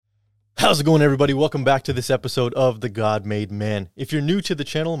How's it going, everybody? Welcome back to this episode of The God Made Man. If you're new to the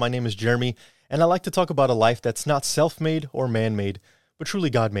channel, my name is Jeremy, and I like to talk about a life that's not self-made or man-made, but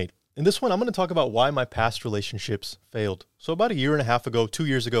truly God-made. In this one, I'm going to talk about why my past relationships failed. So about a year and a half ago, 2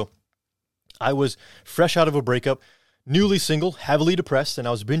 years ago, I was fresh out of a breakup, newly single, heavily depressed, and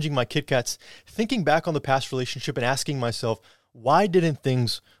I was binging my Kit Kats, thinking back on the past relationship and asking myself, why didn't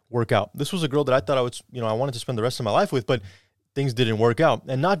things work out? This was a girl that I thought I wanted to spend the rest of my life with, but things didn't work out.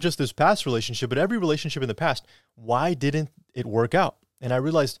 And not just this past relationship, but every relationship in the past. Why didn't it work out? And I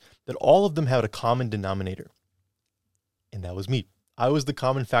realized that all of them had a common denominator. And that was me. I was the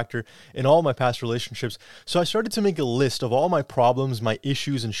common factor in all my past relationships. So I started to make a list of all my problems, my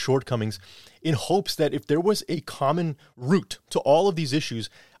issues, and shortcomings in hopes that if there was a common root to all of these issues,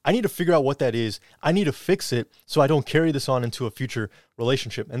 I need to figure out what that is. I need to fix it so I don't carry this on into a future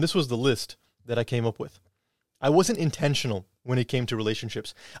relationship. And this was the list that I came up with. I wasn't intentional when it came to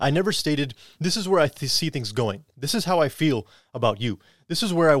relationships. I never stated, this is where I see things going. This is how I feel about you. This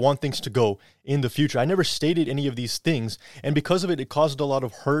is where I want things to go in the future. I never stated any of these things. And because of it, it caused a lot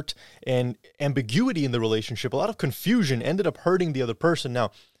of hurt and ambiguity in the relationship. A lot of confusion ended up hurting the other person. Now,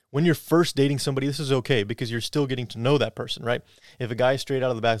 when you're first dating somebody, this is okay because you're still getting to know that person, right? If a guy straight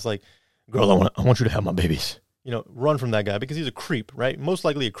out of the back is like, girl, I want you to have my babies. Run from that guy because he's a creep, right? Most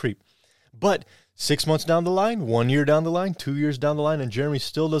likely a creep. But 6 months down the line, 1 year down the line, 2 years down the line, and Jeremy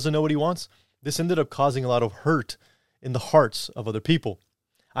still doesn't know what he wants, this ended up causing a lot of hurt in the hearts of other people.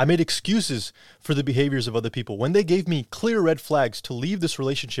 I made excuses for the behaviors of other people. When they gave me clear red flags to leave this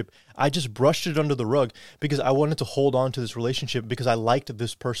relationship, I just brushed it under the rug because I wanted to hold on to this relationship because I liked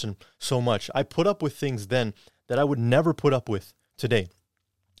this person so much. I put up with things then that I would never put up with today.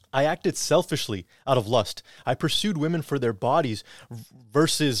 I acted selfishly out of lust. I pursued women for their bodies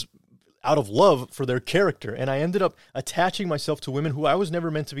versus out of love for their character. And I ended up attaching myself to women who I was never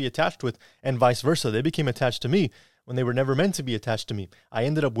meant to be attached with, and vice versa. They became attached to me when they were never meant to be attached to me. I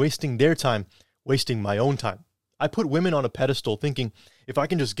ended up wasting their time, wasting my own time. I put women on a pedestal thinking, if I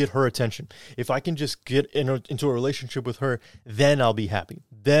can just get her attention, if I can just get into a relationship with her, then I'll be happy.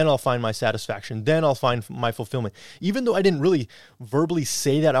 Then I'll find my satisfaction. Then I'll find my fulfillment. Even though I didn't really verbally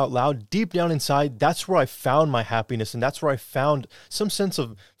say that out loud, deep down inside, that's where I found my happiness. And that's where I found some sense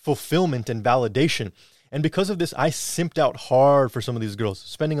of fulfillment and validation. And because of this, I simped out hard for some of these girls,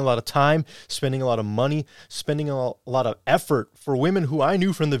 spending a lot of time, spending a lot of money, spending a lot of effort for women who I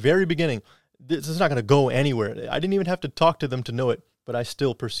knew from the very beginning, this is not going to go anywhere. I didn't even have to talk to them to know it, but I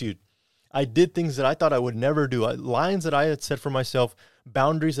still pursued. I did things that I thought I would never do. Lines that I had set for myself,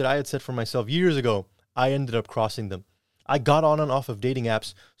 boundaries that I had set for myself years ago, I ended up crossing them. I got on and off of dating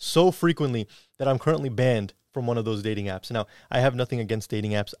apps so frequently that I'm currently banned from one of those dating apps. Now, I have nothing against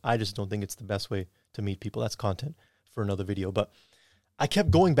dating apps. I just don't think it's the best way to meet people. That's content for another video. But I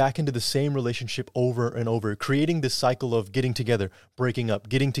kept going back into the same relationship over and over, creating this cycle of getting together, breaking up,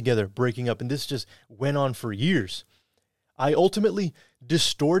 getting together, breaking up. And this just went on for years. I ultimately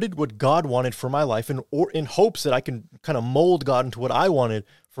distorted what God wanted for my life in hopes that I can kind of mold God into what I wanted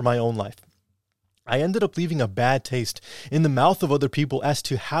for my own life. I ended up leaving a bad taste in the mouth of other people as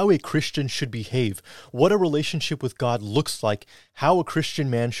to how a Christian should behave, what a relationship with God looks like, how a Christian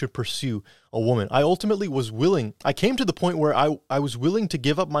man should pursue a woman. I ultimately I came to the point where I was willing to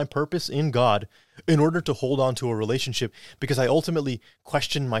give up my purpose in God in order to hold on to a relationship because I ultimately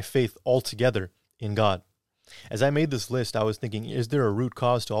questioned my faith altogether in God. As I made this list, I was thinking, is there a root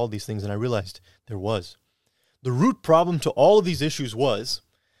cause to all these things? And I realized there was. The root problem to all of these issues was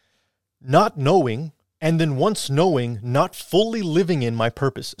not knowing, and then once knowing, not fully living in my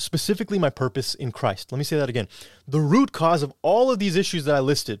purpose, specifically my purpose in Christ. Let me say that again. The root cause of all of these issues that I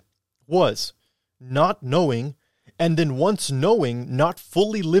listed was not knowing, and then once knowing, not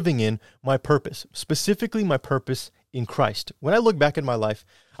fully living in my purpose, specifically my purpose in Christ. When I look back at my life,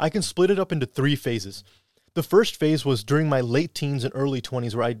 I can split it up into 3 phases. The first phase was during my late teens and early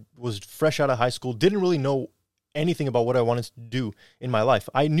 20s where I was fresh out of high school, didn't really know anything about what I wanted to do in my life.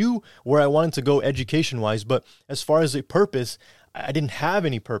 I knew where I wanted to go education-wise, but as far as a purpose, I didn't have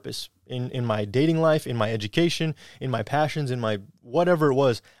any purpose in my dating life, in my education, in my passions, in my whatever it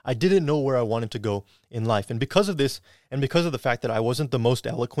was. I didn't know where I wanted to go in life. And because of this, and because of the fact that I wasn't the most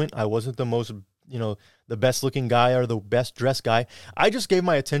eloquent, I wasn't the most, the best looking guy or the best dressed guy, I just gave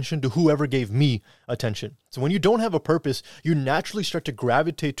my attention to whoever gave me attention. So when you don't have a purpose, you naturally start to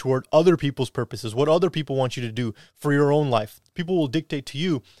gravitate toward other people's purposes, what other people want you to do for your own life. People will dictate to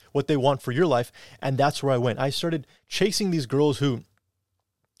you what they want for your life. And that's where I went. I started chasing these girls who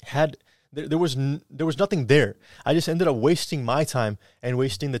there was nothing there. I just ended up wasting my time and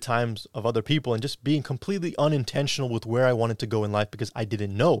wasting the times of other people and just being completely unintentional with where I wanted to go in life because I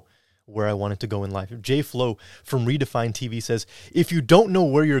didn't know. where I wanted to go in life. Jay Flow from Redefine TV says, if you don't know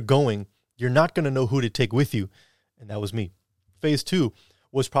where you're going, you're not going to know who to take with you. And that was me. Phase 2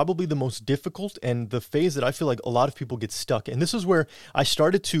 was probably the most difficult and the phase that I feel like a lot of people get stuck. And this is where I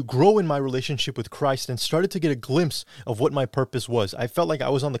started to grow in my relationship with Christ and started to get a glimpse of what my purpose was. I felt like I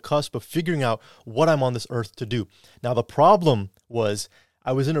was on the cusp of figuring out what I'm on this earth to do. Now, the problem was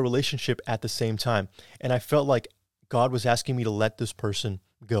I was in a relationship at the same time, and I felt like God was asking me to let this person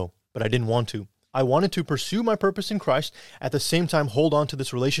go, but I didn't want to. I wanted to pursue my purpose in Christ, at the same time hold on to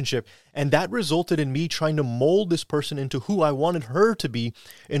this relationship, and that resulted in me trying to mold this person into who I wanted her to be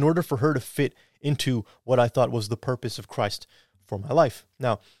in order for her to fit into what I thought was the purpose of Christ for my life.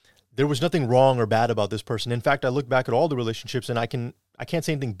 Now, there was nothing wrong or bad about this person. In fact, I look back at all the relationships, and I can't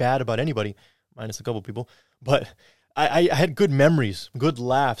say anything bad about anybody, minus a couple people, but I had good memories, good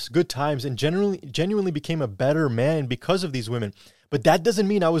laughs, good times, and genuinely became a better man because of these women. But that doesn't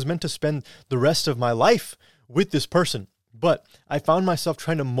mean I was meant to spend the rest of my life with this person. But I found myself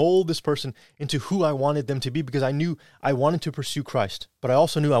trying to mold this person into who I wanted them to be because I knew I wanted to pursue Christ, but I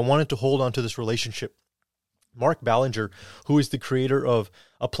also knew I wanted to hold on to this relationship. Mark Ballinger, who is the creator of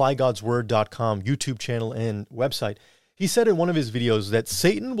ApplyGodsWord.com YouTube channel and website, he said in one of his videos that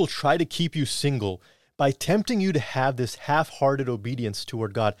Satan will try to keep you single by tempting you to have this half-hearted obedience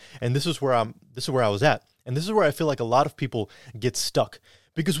toward God. And this is where I was at. And this is where I feel like a lot of people get stuck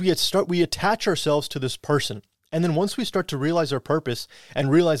because we attach ourselves to this person. And then once we start to realize our purpose and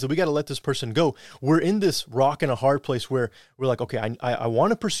realize that we got to let this person go, we're in this rock and a hard place where we're like, okay, I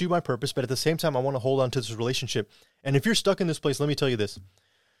want to pursue my purpose, but at the same time, I want to hold on to this relationship. And if you're stuck in this place, let me tell you this.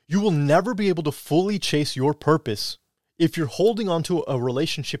 You will never be able to fully chase your purpose if you're holding on to a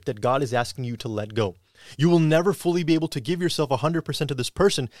relationship that God is asking you to let go. You will never fully be able to give yourself 100% to this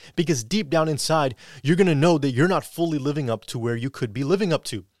person because deep down inside, you're going to know that you're not fully living up to where you could be living up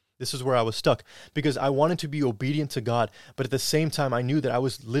to. This is where I was stuck because I wanted to be obedient to God, but at the same time, I knew that I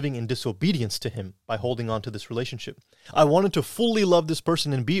was living in disobedience to Him by holding on to this relationship. I wanted to fully love this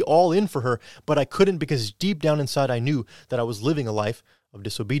person and be all in for her, but I couldn't because deep down inside, I knew that I was living a life of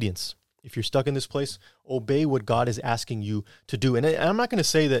disobedience. If you're stuck in this place, obey what God is asking you to do. And I'm not going to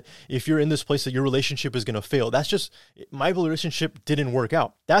say that if you're in this place that your relationship is going to fail. That's just, my relationship didn't work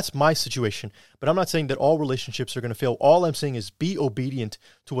out. That's my situation. But I'm not saying that all relationships are going to fail. All I'm saying is be obedient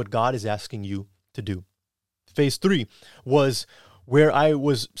to what God is asking you to do. Phase 3 was where I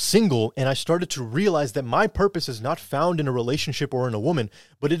was single and I started to realize that my purpose is not found in a relationship or in a woman,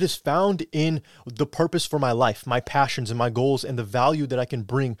 but it is found in the purpose for my life, my passions and my goals and the value that I can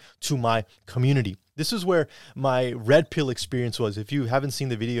bring to my community. This is where my red pill experience was. If you haven't seen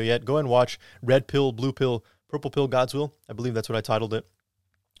the video yet, go and watch Red Pill, Blue Pill, Purple Pill, God's Will. I believe that's what I titled it,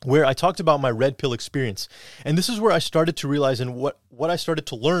 where I talked about my red pill experience. And this is where I started to realize and what I started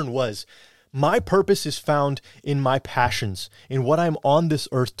to learn was my purpose is found in my passions, in what I'm on this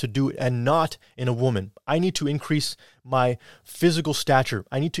earth to do, and not in a woman. I need to increase my physical stature.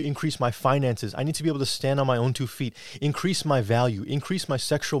 I need to increase my finances. I need to be able to stand on my own 2 feet, increase my value, increase my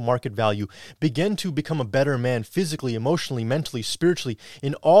sexual market value, begin to become a better man physically, emotionally, mentally, spiritually,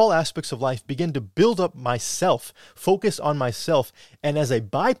 in all aspects of life, begin to build up myself, focus on myself, and as a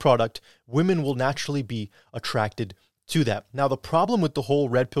byproduct, women will naturally be attracted to that. Now, the problem with the whole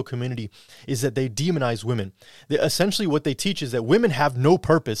red pill community is that they demonize women. Essentially, what they teach is that women have no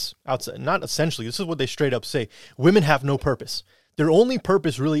purpose outside. Not essentially, this is what they straight up say. Women have no purpose. Their only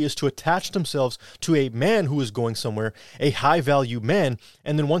purpose really is to attach themselves to a man who is going somewhere, a high value man,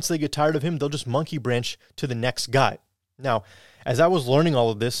 and then once they get tired of him, they'll just monkey branch to the next guy. Now, as I was learning all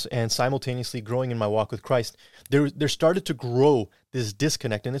of this and simultaneously growing in my walk with Christ, there started to grow this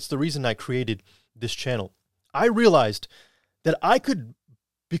disconnect, and it's the reason I created this channel. I realized that I could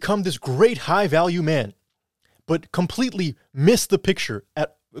become this great high-value man, but completely miss the picture,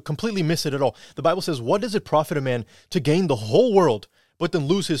 completely miss it at all. The Bible says, what does it profit a man to gain the whole world, but then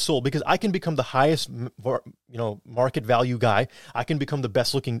lose his soul? Because I can become the highest, market value guy. I can become the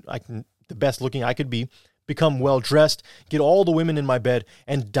best looking I could be, become well-dressed, get all the women in my bed,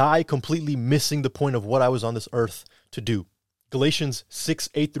 and die completely missing the point of what I was on this earth to do. Galatians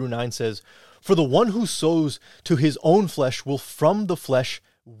 6:8-9 says, "For the one who sows to his own flesh will from the flesh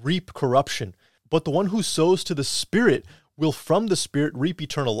reap corruption, but the one who sows to the Spirit will from the Spirit reap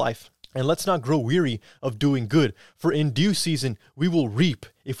eternal life. And let's not grow weary of doing good, for in due season we will reap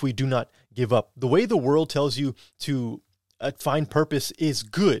if we do not give up." The way the world tells you to find purpose is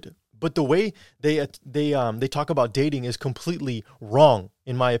good, but the way they talk about dating is completely wrong,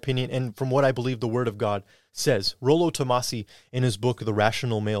 in my opinion, and from what I believe the Word of God says. Rollo Tomassi, in his book, The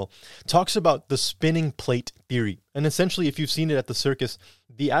Rational Male, talks about the spinning plate theory. And essentially, if you've seen it at the circus,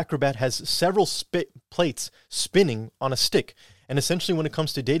 the acrobat has several plates spinning on a stick. And essentially, when it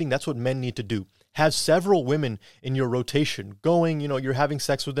comes to dating, that's what men need to do. Have several women in your rotation going, you're having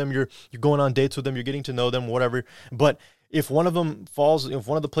sex with them, you're going on dates with them, you're getting to know them, whatever. But if one of them falls, if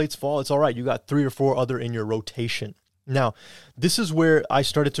one of the plates fall, it's all right. You got 3 or 4 other in your rotation. Now, this is where I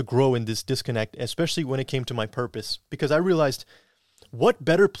started to grow in this disconnect, especially when it came to my purpose, because I realized what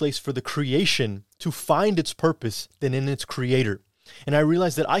better place for the creation to find its purpose than in its creator. And I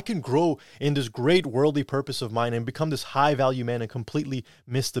realized that I can grow in this great worldly purpose of mine and become this high value man and completely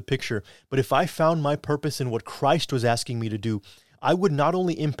miss the picture. But if I found my purpose in what Christ was asking me to do, I would not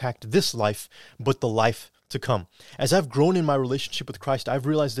only impact this life, but the life to come. As I've grown in my relationship with Christ, I've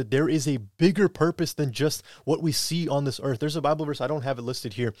realized that there is a bigger purpose than just what we see on this earth. There's a Bible verse, I don't have it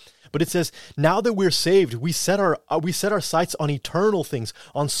listed here, but it says, now that we're saved, we set our sights on eternal things,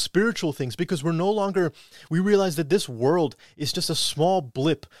 on spiritual things, because we realize that this world is just a small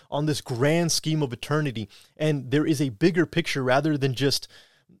blip on this grand scheme of eternity. And there is a bigger picture rather than just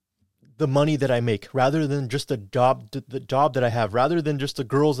the money that I make, rather than just the job that I have, rather than just the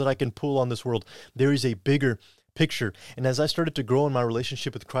girls that I can pull on this world. There is a bigger picture. And as I started to grow in my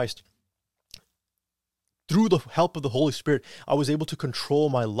relationship with Christ, through the help of the Holy Spirit, I was able to control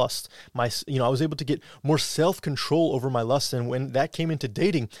my lust. I was able to get more self-control over my lust. And when that came into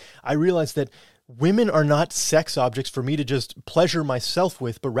dating, I realized that women are not sex objects for me to just pleasure myself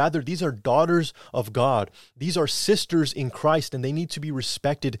with, but rather these are daughters of God. These are sisters in Christ, and they need to be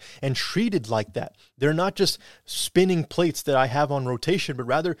respected and treated like that. They're not just spinning plates that I have on rotation, but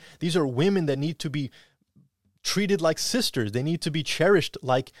rather these are women that need to be treated like sisters. They need to be cherished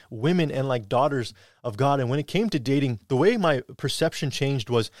like women and like daughters of God. And when it came to dating, the way my perception changed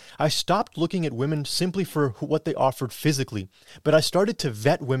was I stopped looking at women simply for what they offered physically, but I started to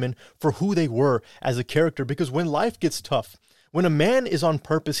vet women for who they were as a character. Because when life gets tough, when a man is on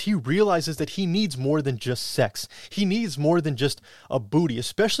purpose, he realizes that he needs more than just sex. He needs more than just a booty.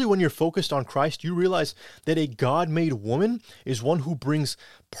 Especially when you're focused on Christ, you realize that a God-made woman is one who brings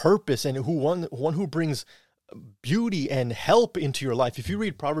purpose and one who brings beauty and help into your life. If you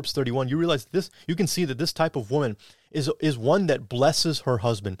read Proverbs 31, you realize this. You can see that this type of woman is one that blesses her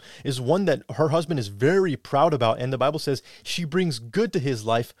husband, is one that her husband is very proud about. And the Bible says she brings good to his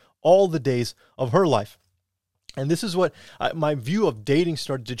life all the days of her life. And this is what my view of dating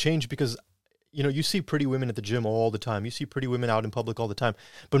started to change, because you see pretty women at the gym all the time. You see pretty women out in public all the time.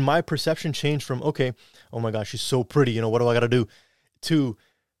 But my perception changed from, okay, oh my gosh, she's so pretty, what do I got to do? To,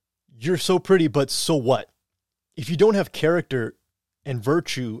 you're so pretty, but so what? If you don't have character and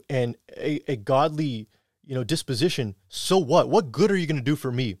virtue and a godly, disposition, so what? What good are you going to do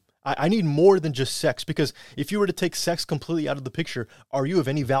for me? I need more than just sex, because if you were to take sex completely out of the picture, are you of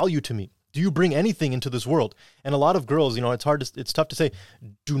any value to me? Do you bring anything into this world? And a lot of girls, it's tough to say,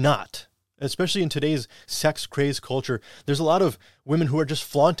 do not. Especially in today's sex-crazed culture, there's a lot of women who are just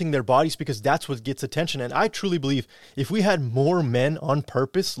flaunting their bodies because that's what gets attention. And I truly believe if we had more men on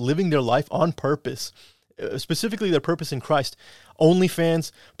purpose, living their life on purpose, specifically their purpose in Christ,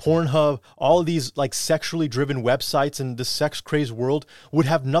 OnlyFans, Pornhub, all of these like sexually driven websites and the sex crazed world would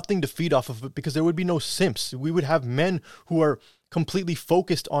have nothing to feed off of it, because there would be no simps. We would have men who are completely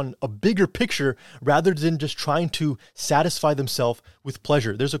focused on a bigger picture rather than just trying to satisfy themselves with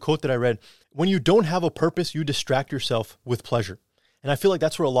pleasure. There's a quote that I read: when you don't have a purpose, you distract yourself with pleasure. And I feel like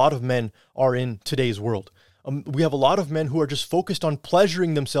that's where a lot of men are in today's world. We have a lot of men who are just focused on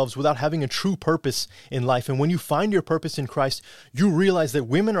pleasuring themselves without having a true purpose in life. And when you find your purpose in Christ, you realize that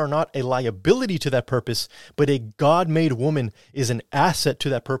women are not a liability to that purpose, but a God-made woman is an asset to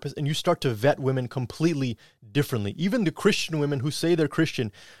that purpose. And you start to vet women completely differently. Even the Christian women who say they're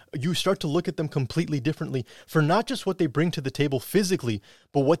Christian, you start to look at them completely differently for not just what they bring to the table physically,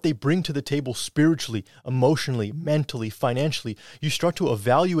 but what they bring to the table spiritually, emotionally, mentally, financially. You start to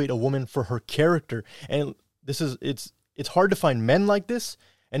evaluate a woman for her character. And it's hard to find men like this,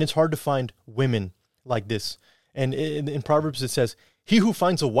 and it's hard to find women like this. And in Proverbs it says, he who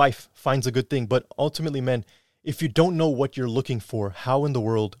finds a wife finds a good thing. But ultimately, men, if you don't know what you're looking for, how in the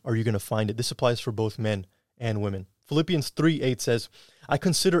world are you going to find it? This applies for both men and women. Philippians 3:8 says, I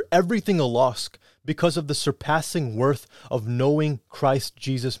consider everything a loss because of the surpassing worth of knowing Christ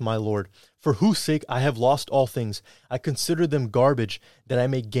Jesus my Lord, for whose sake I have lost all things. I consider them garbage that I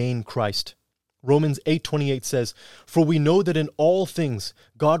may gain Christ. Romans 8:28 says, for we know that in all things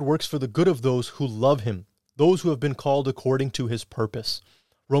God works for the good of those who love him, those who have been called according to his purpose.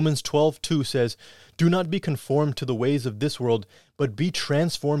 Romans 12:2 says, "Do not be conformed to the ways of this world, but be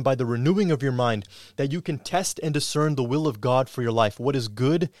transformed by the renewing of your mind, that you can test and discern the will of God for your life, what is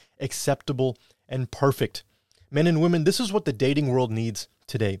good, acceptable, and perfect." Men and women, this is what the dating world needs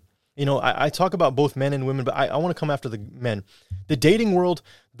today. I talk about both men and women, but I want to come after the men. The dating world,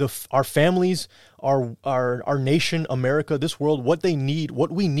 our families, our nation, America, this world, what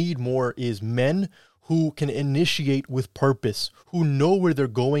we need more is men who can initiate with purpose, who know where they're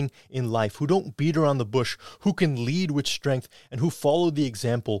going in life, who don't beat around the bush, who can lead with strength, and who follow the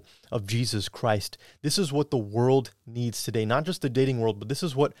example of Jesus Christ. This is what the world needs today, not just the dating world, but this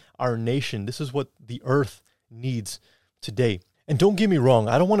is what our nation, this is what the earth needs today. And don't get me wrong,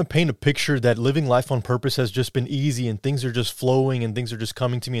 I don't want to paint a picture that living life on purpose has just been easy and things are just flowing and things are just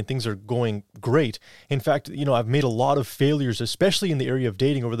coming to me and things are going great. In fact, I've made a lot of failures, especially in the area of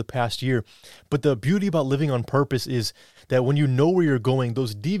dating over the past year. But the beauty about living on purpose is that when you know where you're going,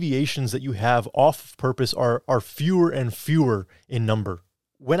 those deviations that you have off of purpose are fewer and fewer in number.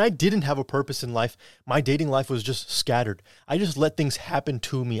 When I didn't have a purpose in life, my dating life was just scattered. I just let things happen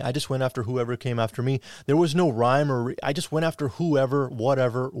to me. I just went after whoever came after me. There was no rhyme I just went after whoever,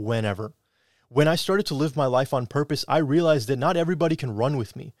 whatever, whenever. When I started to live my life on purpose, I realized that not everybody can run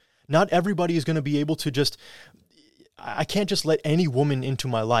with me. Not everybody is going to be able to I can't just let any woman into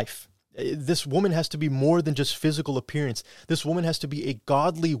my life. This woman has to be more than just physical appearance. This woman has to be a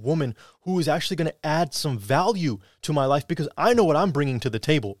godly woman who is actually going to add some value to my life because I know what I'm bringing to the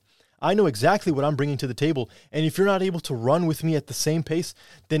table. I know exactly what I'm bringing to the table. And if you're not able to run with me at the same pace,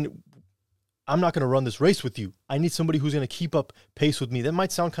 then I'm not going to run this race with you. I need somebody who's going to keep up pace with me. That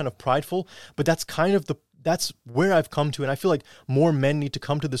might sound kind of prideful, but that's that's where I've come to. And I feel like more men need to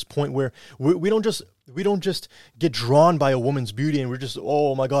come to this point where we don't just get drawn by a woman's beauty and we're just,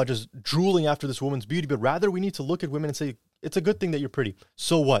 oh my God, just drooling after this woman's beauty. But rather we need to look at women and say, it's a good thing that you're pretty.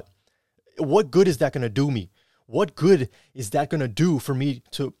 So what? What good is that going to do me? What good is that going to do for me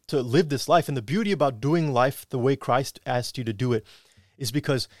to live this life? And the beauty about doing life the way Christ asked you to do it is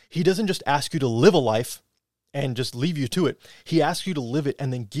because he doesn't just ask you to live a life and just leave you to it. He asks you to live it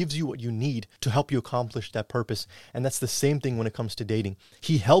and then gives you what you need to help you accomplish that purpose. And that's the same thing when it comes to dating.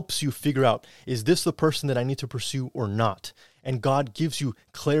 He helps you figure out, is this the person that I need to pursue or not? And God gives you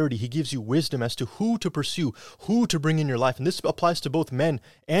clarity. He gives you wisdom as to who to pursue, who to bring in your life. And this applies to both men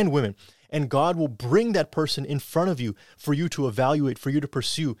and women. And God will bring that person in front of you for you to evaluate, for you to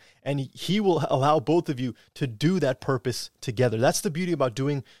pursue. And he will allow both of you to do that purpose together. That's the beauty about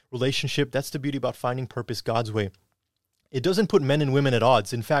doing relationship. That's the beauty about finding purpose God's way. It doesn't put men and women at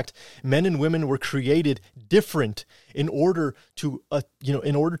odds. In fact, men and women were created different in order to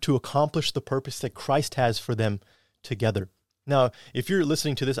accomplish the purpose that Christ has for them together. Now, if you're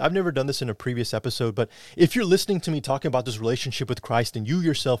listening to this, I've never done this in a previous episode, but if you're listening to me talking about this relationship with Christ and you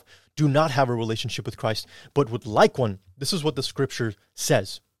yourself do not have a relationship with Christ, but would like one, this is what the scripture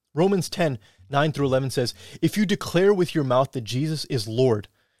says. Romans 10:9-11 says, "If you declare with your mouth that Jesus is Lord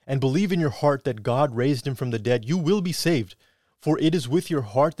and believe in your heart that God raised him from the dead, you will be saved. For it is with your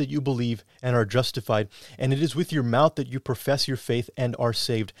heart that you believe and are justified, and it is with your mouth that you profess your faith and are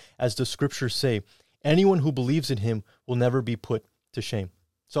saved. As the scriptures say, anyone who believes in him will never be put to shame."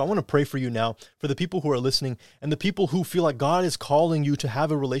 So I want to pray for you now, for the people who are listening and the people who feel like God is calling you to have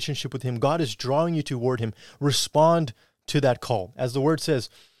a relationship with him. God is drawing you toward him. Respond to that call. As the word says,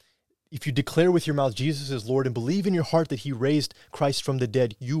 if you declare with your mouth Jesus is Lord and believe in your heart that he raised Christ from the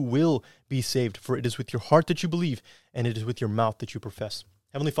dead, you will be saved. For it is with your heart that you believe and it is with your mouth that you profess.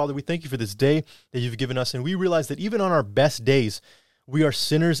 Heavenly Father, we thank you for this day that you've given us. And we realize that even on our best days, we are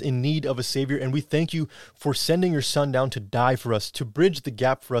sinners in need of a Savior, and we thank you for sending your Son down to die for us, to bridge the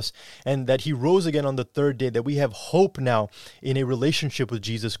gap for us, and that he rose again on the third day, that we have hope now in a relationship with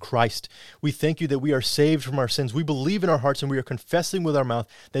Jesus Christ. We thank you that we are saved from our sins. We believe in our hearts and we are confessing with our mouth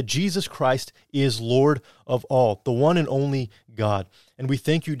that Jesus Christ is Lord of all, the one and only God. And we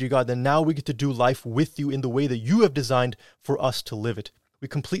thank you, dear God, that now we get to do life with you in the way that you have designed for us to live it. We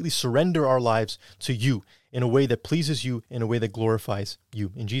completely surrender our lives to you in a way that pleases you, in a way that glorifies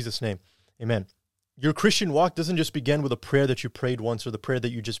you. In Jesus' name, amen. Your Christian walk doesn't just begin with a prayer that you prayed once or the prayer that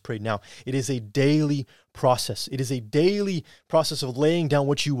you just prayed now. It is a daily process. It is a daily process of laying down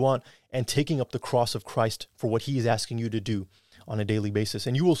what you want and taking up the cross of Christ for what he is asking you to do on a daily basis.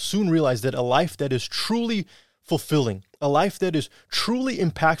 And you will soon realize that a life that is truly fulfilling, a life that is truly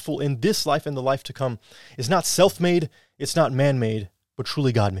impactful in this life and the life to come is not self-made, it's not man-made, but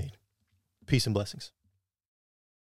truly God-made. Peace and blessings.